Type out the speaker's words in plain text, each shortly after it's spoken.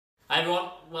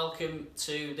everyone, welcome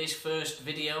to this first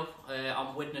video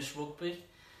on Widnes Rugby.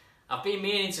 I've been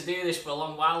meaning to do this for a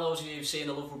long while. Those of you who've seen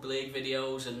the Love Rugby League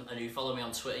videos and who follow me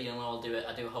on Twitter, you'll know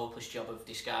I do a hopeless job of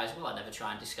disguise. Well, I never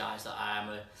try and disguise that I am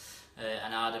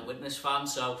an ardent Widnes fan,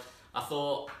 so I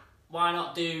thought, why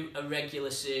not do a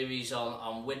regular series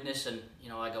on Widnes? And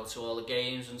I go to all the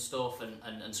games and stuff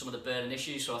and some of the burning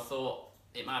issues, so I thought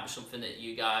it might be something that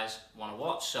you guys want to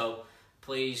watch. So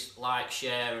please like,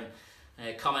 share and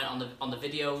comment on the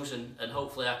videos, and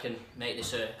hopefully I can make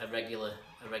this a regular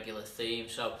theme.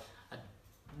 So I'm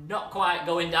not quite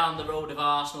going down the road of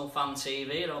Arsenal fan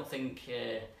TV. I don't think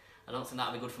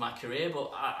that'd be good for my career,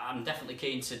 but I'm definitely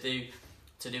keen to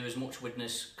do as much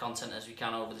Widnes content as we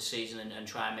can over the season and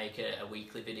try and make a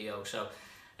weekly video. So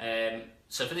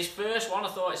so for this first one, I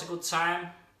thought it's a good time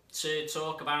to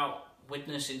talk about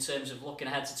Widnes in terms of looking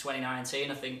ahead to 2019.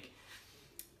 I think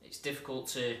it's difficult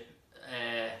to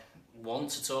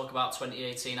want to talk about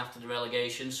 2018 after the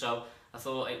relegation, so I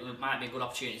thought it might be a good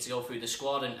opportunity to go through the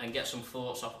squad and get some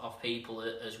thoughts off people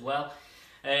as well.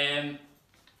 I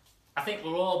think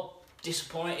we're all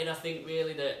disappointed, I think,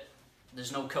 really, that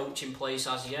there's no coach in place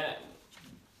as yet.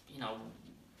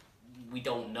 We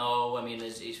don't know. I mean,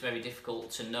 it's very difficult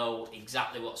to know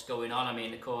exactly what's going on. I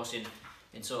mean, of course,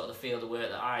 in sort of the field of work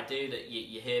that I do, that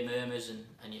you hear murmurs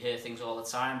and you hear things all the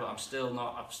time, but I've still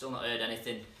not heard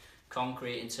anything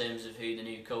concrete in terms of who the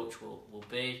new coach will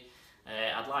be.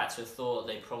 I'd like to have thought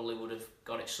they probably would have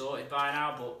got it sorted by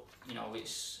now, but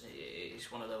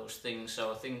it's one of those things.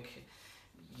 So I think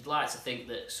you'd like to think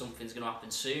that something's going to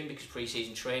happen soon, because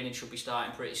pre-season training should be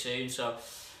starting pretty soon. So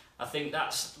I think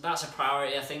that's a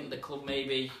priority. I think the club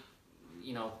maybe,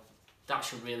 that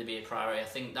should really be a priority. I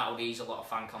think that would ease a lot of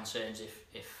fan concerns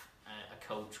if a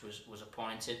coach was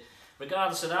appointed.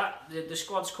 Regardless of that, the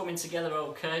squad's coming together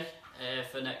okay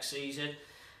for next season.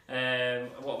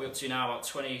 What we're up to now, about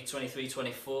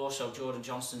 23-24, so Jordan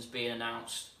Johnston's being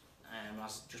announced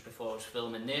just before I was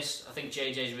filming this. I think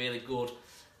JJ's really good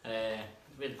at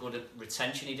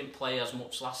retention. He didn't play as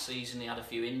much last season, he had a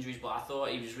few injuries, but I thought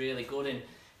he was really good in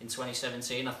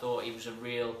 2017. I thought he was a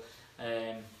real...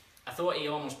 I thought he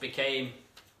almost became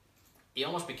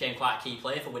quite a key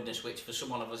player for Widnes, which for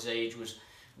someone of his age was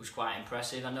quite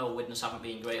impressive. I know Widnes haven't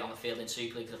been great on the field in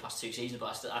Super League for the past 2 seasons,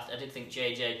 but I did think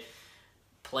JJ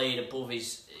played above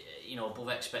his, above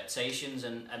expectations,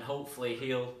 and hopefully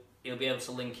he'll be able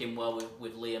to link in well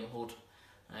with Liam Hood,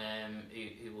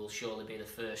 who will surely be the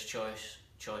first choice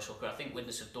hooker. I think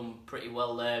Widnes have done pretty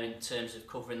well there in terms of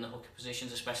covering the hooker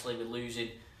positions, especially with losing.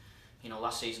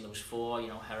 Last season there was 4.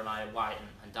 Jeremiah White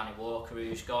and Danny Walker,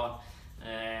 who's gone.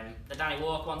 The Danny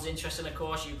Walker one's interesting, of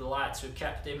course. You'd like to have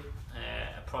kept him,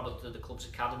 a product of the club's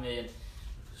academy, and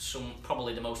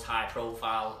probably the most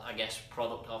high-profile, I guess,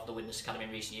 product of the Widnes Academy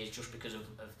in recent years, just because of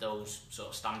those sort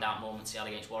of standout moments he had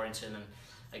against Warrington and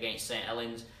against St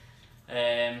Helens.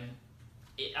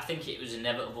 I think it was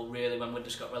inevitable, really, when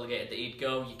Widnes got relegated, that he'd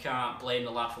go. You can't blame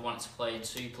the lad for wanting to play in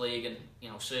Super League, and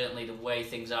certainly the way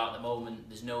things are at the moment,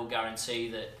 there's no guarantee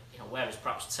that, whereas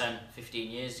perhaps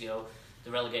 10-15 years ago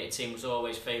the relegated team was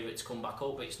always favourite to come back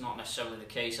up, it's not necessarily the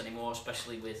case anymore,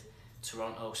 especially with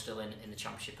Toronto still in the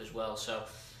Championship as well. So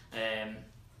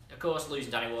of course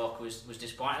losing Danny Walker was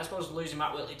disappointing. I suppose losing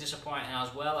Matt Whitley disappointing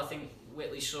as well. I think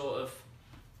Whitley's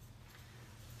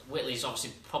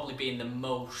obviously probably been the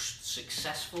most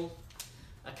successful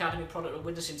academy product of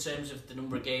Widnes in terms of the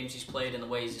number of games he's played and the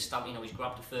way he's established. He's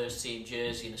grabbed the first team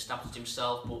jersey and established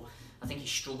himself, but I think he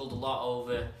struggled a lot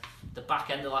over the back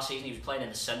end of last season. He was playing in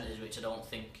the centres, which I don't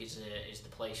think is the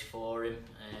place for him.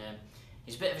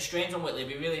 He's a bit of a strange one, Whitley.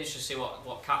 It'd be really interesting to see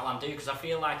what Catalan do, because I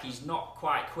feel like he's not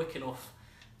quite quick enough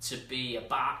to be a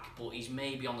back, but he's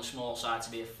maybe on the small side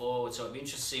to be a forward. So it'd be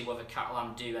interesting to see whether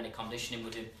Catalan do any conditioning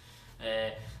with him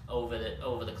over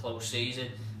the close season,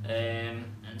 and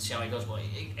see how he goes. But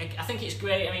I think it's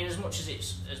great. I mean, as much as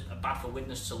it's bad for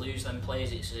Widnes to lose them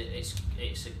players, it's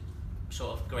a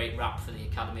sort of great rap for the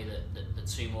academy that the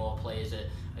 2 more players are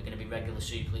going to be regular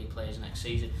Super League players next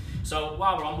season. So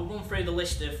while we're on, we'll run through the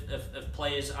list of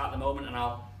players at the moment, and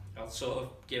I'll sort of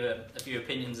give a few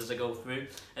opinions as I go through.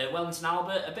 Wellington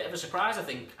Albert, a bit of a surprise, I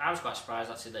think. I was quite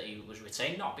surprised actually that he was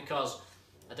retained, not because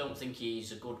I don't think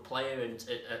he's a good player and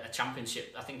a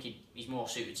Championship. I think he's more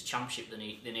suited to Championship than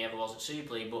he ever was at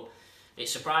Super League, but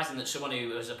it's surprising that someone who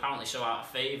was apparently so out of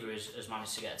favour has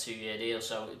managed to get a 2-year deal.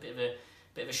 So a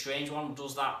bit of a strange one.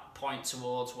 Does that point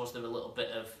towards, was there a little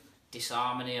bit of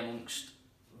disharmony amongst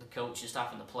the coaching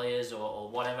staff and the players, or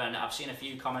whatever? And I've seen a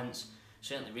few comments.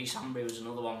 Certainly Reece Ambry was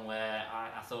another one where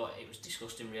I thought it was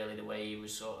disgusting, really, the way he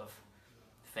was sort of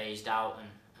phased out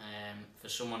for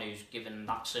someone who's given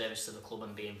that service to the club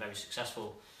and being very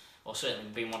successful, or certainly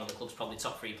being one of the club's probably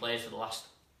top 3 players for the last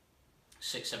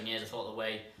 6-7 years. I thought the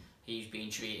way he's been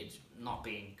treated, not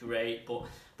being great, but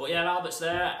yeah, Albert's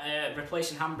there.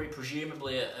 Replacing Hanbury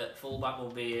presumably at fullback will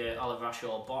be Oliver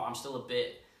Ashaw-Bott. I'm still a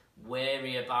bit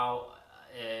wary about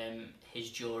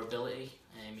his durability.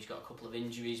 He's got a couple of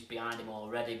injuries behind him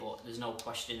already, but there's no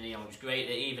question. It was great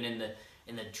that even in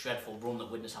the dreadful run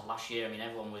that Widnes had last year. I mean,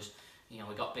 everyone was, we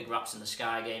got big raps in the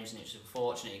Sky games, and it was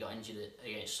unfortunate he got injured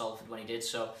against Salford when he did.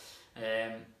 So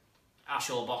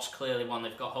Ashaw-Bott's clearly one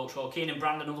they've got hopes for. Keenan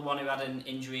Brand, another one who had an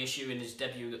injury issue in his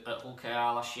debut at Hull KR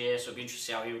last year, so it'll be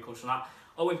interesting to see how he recovers from that.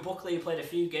 Owen Buckley, who played a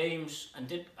few games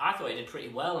and I thought he did pretty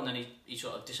well, and then he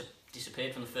sort of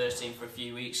disappeared from the first team for a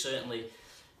few weeks. Certainly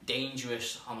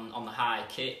dangerous on the high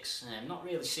kicks. Not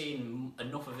really seeing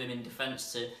enough of him in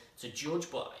defence to judge,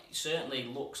 but he certainly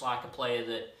looks like a player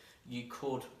that you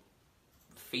could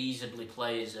feasibly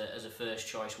play as a first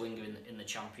choice winger in the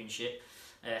Championship.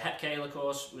 Hep Cahill, of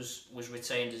course, was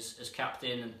retained as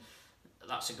captain, and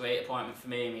that's a great appointment for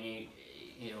me. I mean,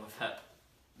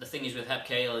 the thing is with Hep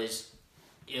Cahill is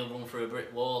he'll run through a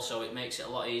brick wall, so it makes it a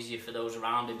lot easier for those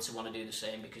around him to want to do the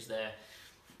same because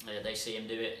they see him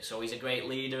do it. So he's a great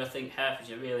leader. I think Hep is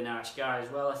a really nice guy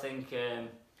as well. I think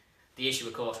the issue,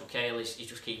 of course, with Cahill is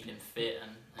just keeping him fit,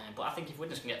 but I think if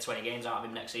Widnes can get 20 games out of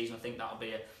him next season, I think that'll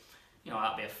be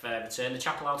a fair return. The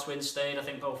Chapel twins stayed. I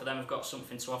think both of them have got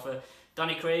something to offer.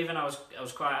 Danny Craven, I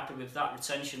was quite happy with that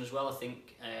retention as well. I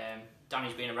think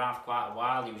Danny's been around for quite a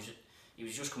while. He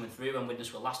was just coming through when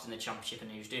Widnes were last in the Championship, and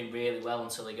he was doing really well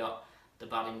until he got the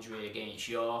bad injury against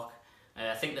York.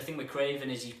 I think the thing with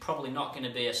Craven is he's probably not going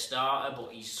to be a starter,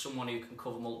 but he's someone who can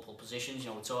cover multiple positions.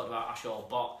 We talked about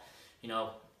Ashaw-Bott.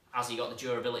 Has he got the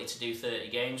durability to do 30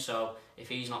 games? So if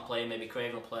he's not playing, maybe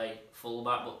Craven will play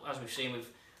fullback. But as we've seen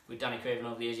with Danny Craven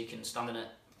over the years, he can stand in at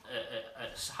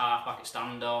half-back at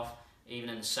standoff, even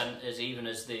in the centres, even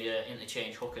as the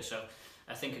interchange hooker. So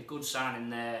I think a good signing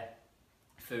there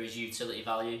for his utility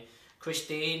value. Chris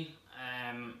Dean,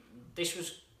 this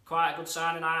was quite a good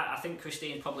signing. I think Chris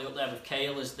Dean's probably up there with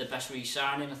Cahill as the best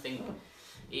re-signing. I think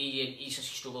he's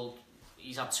struggled.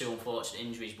 He's had 2 unfortunate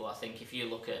injuries, but I think if you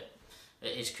look at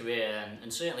his career,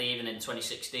 and certainly even in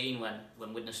 2016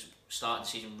 when Widnes started the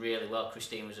season really well, Chris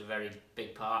Dean was a very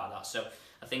big part of that. So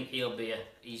I think he'll be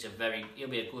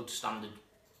a good standard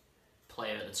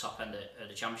player at the top end of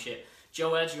the Championship.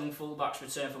 Joe Edge, young fullbacks,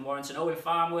 return from Warrington. Owen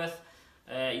Farnworth,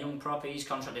 young prop, he's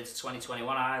contracted to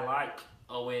 2021. I like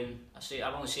Owen.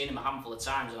 I've only seen him a handful of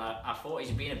times, and I thought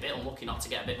he's been a bit unlucky not to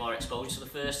get a bit more exposure to the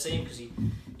first team, because he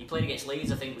played against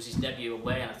Leeds, I think was his debut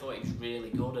away, and I thought he was really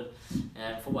good,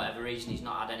 and for whatever reason he's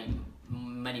not had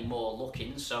many more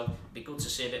look-ins, so it'd be good to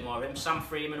see a bit more of him. Sam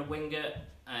Freeman, a winger.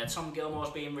 Tom Gilmore's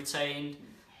being retained.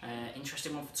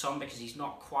 Interesting one for Tom because he's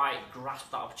not quite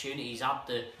grasped that opportunity. He's had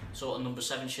the sort of number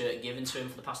 7 shirt given to him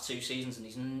for the past 2 seasons, and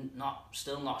he's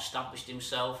still not established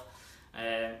himself.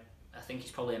 I think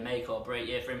he's probably a make or break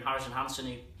year for him. Harrison Hansen,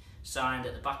 who signed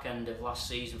at the back end of last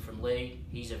season from Lee,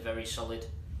 he's a very solid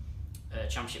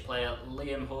Championship player.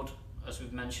 Liam Hood, as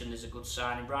we've mentioned, is a good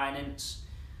signing. Brian Ince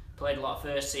played a lot of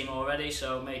first team already,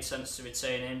 so it made sense to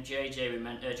retain him.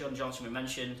 John Johnson we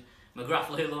mentioned. McGrath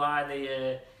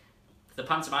Lulai, the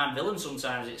pantomime villain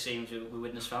sometimes it seems with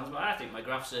Widnes fans, but I think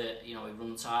McGrath's he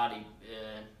runs hard,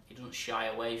 he doesn't shy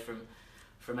away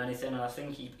from anything, and I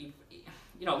think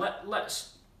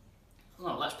let's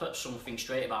put something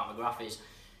straight about McGrath is,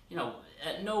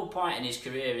 at no point in his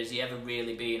career has he ever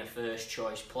really been a first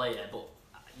choice player, but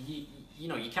you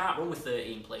can't run with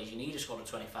 13 players, you need a squad of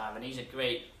 25, and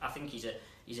I think he's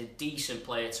a decent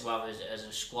player to have as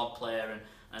a squad player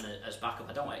and as backup.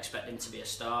 I don't expect him to be a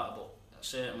starter, but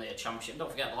certainly a Championship.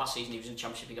 Don't forget the last season he was in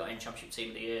Championship, he got in Championship Team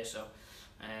of the Year, so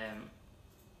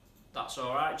that's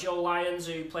alright. Joe Lyons,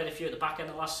 who played a few at the back end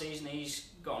of last season, he's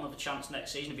got another chance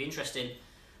next season. It'd be interesting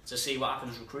to see what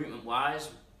happens recruitment wise.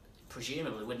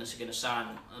 Presumably Widnes are going to sign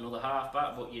another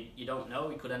half-back, but you don't know.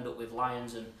 We could end up with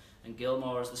Lyons and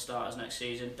Gilmore as the starters next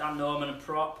season. Dan Norman, a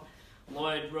prop.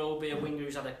 Lloyd Roby, a winger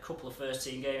who's had a couple of first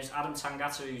team games. Adam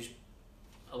Tangata, who's,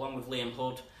 along with Liam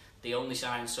Hood, the only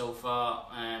signing so far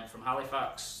from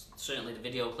Halifax. Certainly the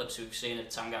video clips we've seen of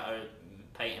Tangata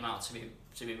paint him out to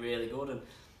be really good, and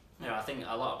I think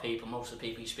a lot of people, most of the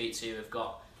people you speak to, have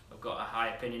got a high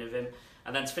opinion of him.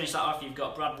 And then to finish that off, you've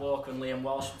got Brad Walker and Liam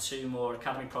Walsh, 2 more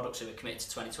academy products who are committed to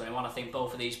 2021. I think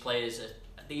both of these players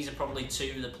these are probably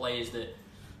 2 of the players that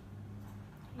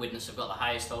Widnes have got the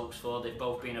highest hopes for. They've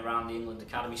both been around the England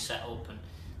academy setup, and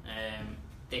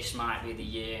this might be the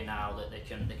year now that they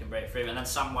can break through. And then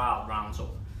Sam Wilde rounds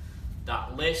up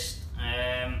that list.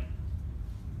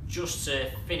 just to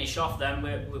finish off then,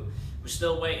 we're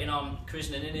still waiting on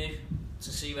Krishnaninu to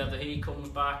see whether he comes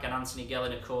back, and Anthony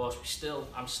Gelling, of course.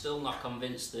 I'm still not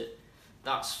convinced that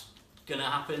that's going to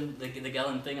happen, the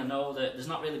Gelling thing. I know that there's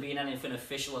not really been anything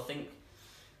official. I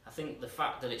think the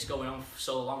fact that it's going on for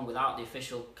so long without the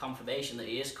official confirmation that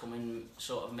he is coming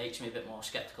sort of makes me a bit more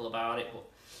sceptical about it. But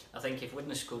I think if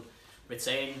Widnes could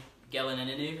retain Gelling and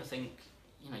Inu, I think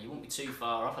you won't be too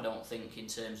far off. I don't think, in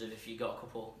terms of if you got a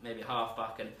couple, maybe a half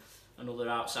back and another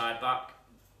outside back.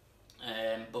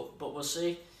 But we'll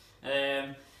see.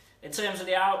 In terms of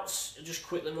the outs, I'll just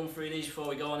quickly run through these before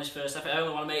we go on this first episode. I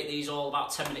only want to make these all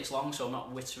about 10 minutes long, so I'm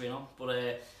not wittering on.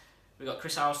 But we've got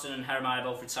Chris Houston and Jeremiah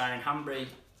both retiring. Hanbury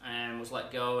was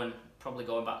let go and probably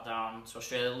going back down to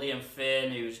Australia. Liam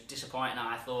Finn, who's disappointing,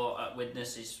 I thought, at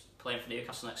Widnes, is playing for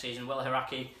Newcastle next season. Will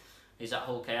Hiraki is at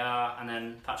Hull KR, and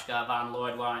then Patrick Van,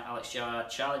 Lloyd White, Alex Jarrard,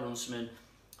 Charlie Runciman,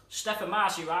 Stefan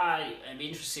Marsh, who I'd be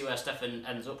interested to see where Stefan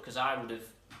ends up, because I would have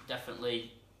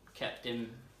definitely kept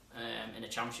him in a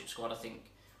championship squad.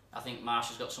 I think Marsh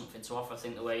has got something to offer. I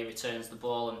think the way he returns the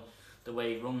ball and the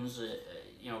way he runs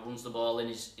the ball in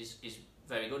is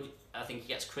very good. I think he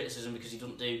gets criticism because he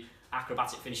doesn't do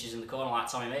acrobatic finishes in the corner like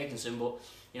Tommy Makinson, but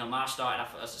Marsh started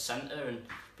off as a centre and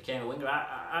became a winger.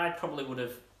 I probably would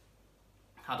have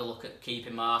had a look at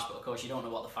keeping Marsh, but of course you don't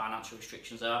know what the financial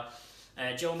restrictions are.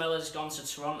 Joe Miller's gone to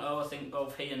Toronto. I think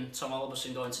both he and Tom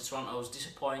Oliverson going to Toronto is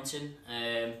disappointing.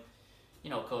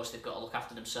 Of course they've got to look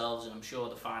after themselves, and I'm sure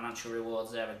the financial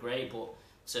rewards there are great, but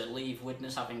to leave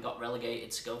Widnes having got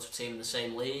relegated to go to a team in the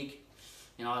same league,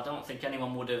 I don't think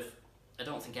anyone would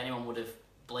have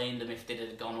blamed them if they'd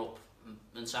have gone up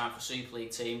and signed for Super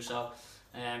League team. So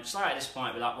slightly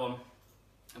disappointed with that one.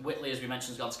 Whitley, as we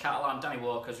mentioned, has gone to Catalan. Danny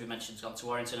Walker, as we mentioned, has gone to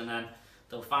Warrington, and then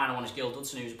the final one is Gil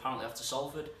Dudson, who's apparently off to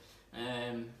Salford.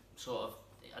 I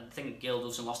think Gil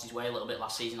Dudson lost his way a little bit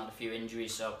last season, had a few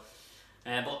injuries, so.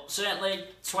 But certainly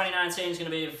 2019 is going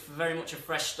to be very much a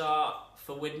fresh start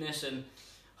for Widnes, and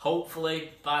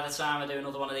hopefully by the time I do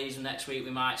another one of these next week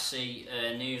we might see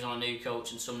news on a new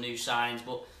coach and some new signings.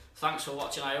 But thanks for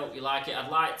watching, I hope you like it.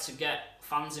 I'd like to get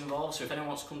fans involved, so if anyone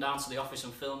wants to come down to the office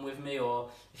and film with me, or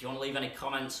if you want to leave any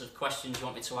comments or questions you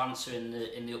want me to answer in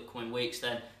the upcoming weeks,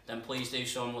 then please do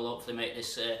so, and we'll hopefully make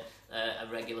this a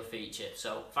regular feature.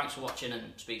 So thanks for watching,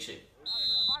 and speak soon.